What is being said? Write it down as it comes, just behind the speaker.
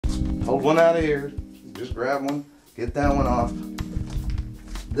hold one out of here. Just grab one, get that one off.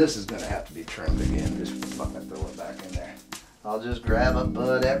 This is gonna have to be trimmed again. Just fucking throw it back in there. I'll just grab a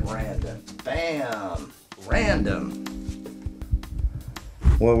bud at random. Bam! Random.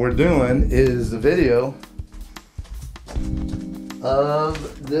 What we're doing is the video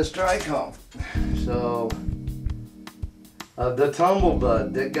of this trichome. So, of the tumble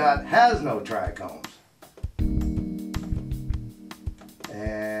bud that has no trichomes.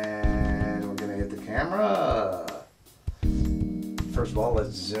 And we're gonna hit the camera. First of all,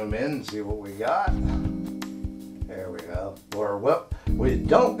 let's zoom in and see what we got. There we go. Or what we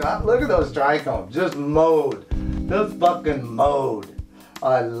don't got. Look at those trichomes. Just mowed. Just fucking mowed.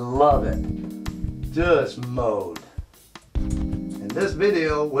 I love it. Just mowed. And this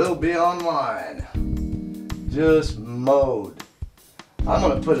video will be online. Just mowed. I'm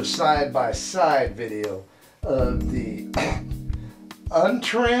going to put a side-by-side video of the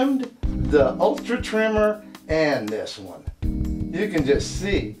untrimmed, the ultra trimmer, and this one. You can just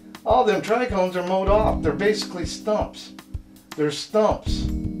see all them trichomes are mowed off. They're basically stumps. They're stumps.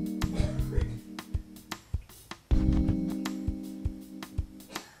 And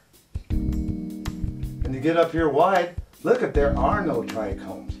to get up here wide, look at, there are no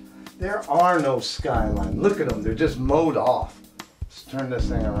trichomes. There are no skyline. Look at them. They're just mowed off. Let's turn this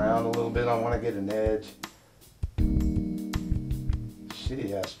thing around a little bit. I want to get an edge. She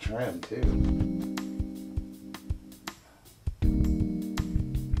has trim too.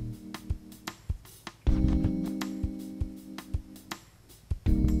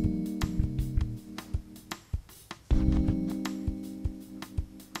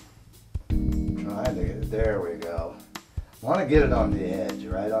 There we go. I want to get it on the edge,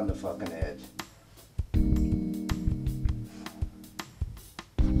 right on the fucking edge.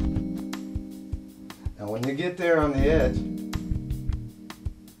 Now when you get there on the edge,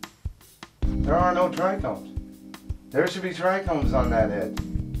 there are no trichomes. There should be trichomes on that edge.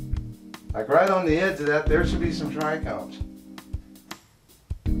 Like right on the edge of that, there should be some trichomes.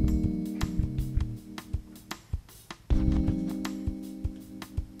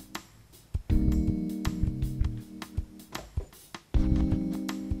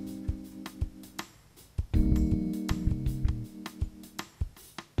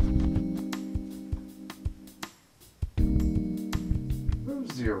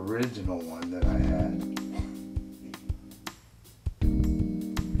 The original one that I had.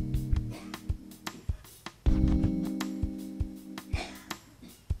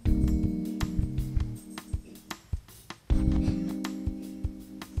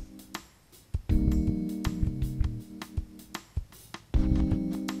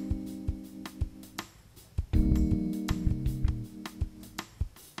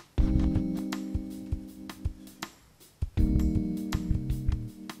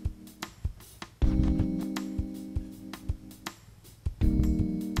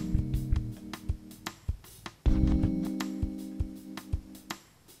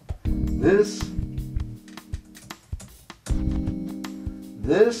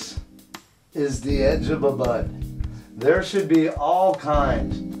 This is the edge of a bud. There should be all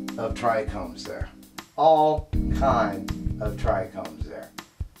kinds of trichomes there. All kinds of trichomes there.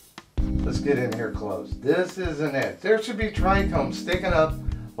 Let's get in here close. This is an edge. There should be trichomes sticking up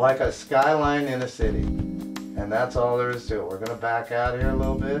like a skyline in a city. And that's all there is to it. We're going to back out here a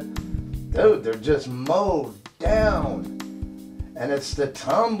little bit. Dude, they're just mowed down. And it's the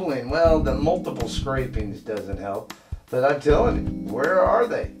tumbling. Well, the multiple scrapings doesn't help. But I'm telling you, where are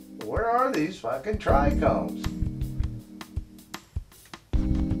they? Where are these fucking trichomes?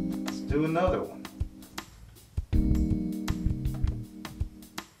 Let's do another one.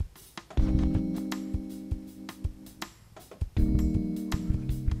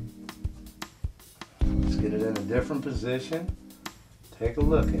 Let's get it in a different position. Take a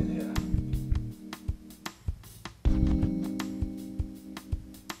look in here.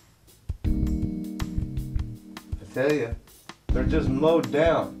 Tell you, they're just mowed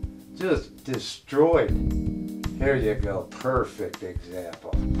down, just destroyed. Here you go, perfect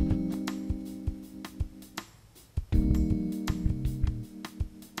example.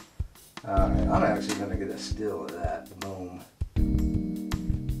 Alright, I'm actually going to get a still of that. Boom.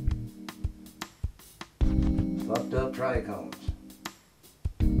 Fucked up trichomes.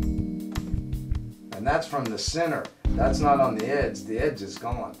 And that's from the center. That's not on the edge. The edge is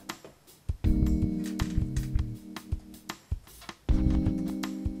gone.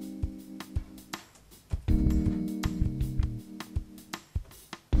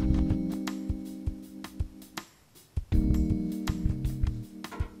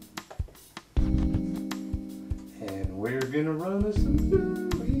 We're gonna run us some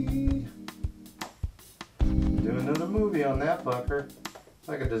movie. on that fucker. It's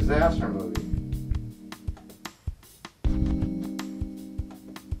like a disaster movie.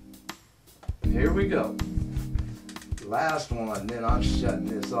 Here we go. Last one, then I'm shutting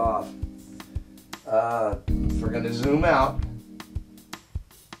this off. We're gonna zoom out.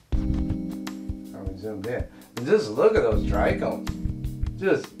 Are we zoomed in? And just look at those trichomes.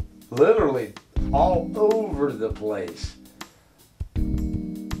 Just literally all over the place.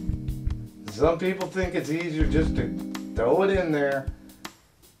 Some people think it's easier just to throw it in there.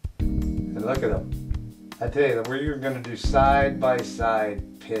 And look at them. I tell you, we're going to do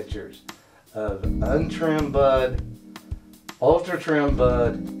side-by-side pictures of untrimmed bud, ultra-trimmed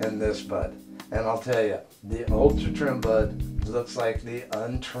bud, and this bud. And I'll tell you, the ultra-trimmed bud looks like the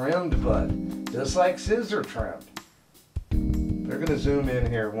untrimmed bud, just like scissor trimmed. We're going to zoom in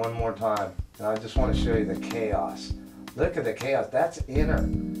here one more time. And I just want to show you the chaos. Look at the chaos. That's inner,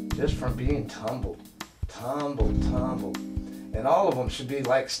 just from being tumbled. And all of them should be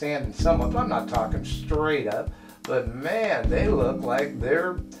like standing somewhat. I'm not talking straight up, but man, they look like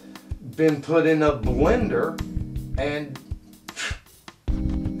they're been put in a blender, and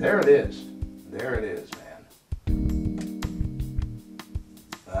there it is. There it is, man.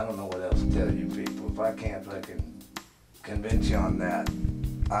 I don't know what else to tell you people. If I can't fucking convince you on that,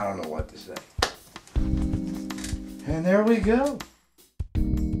 I don't know what to say. And there we go.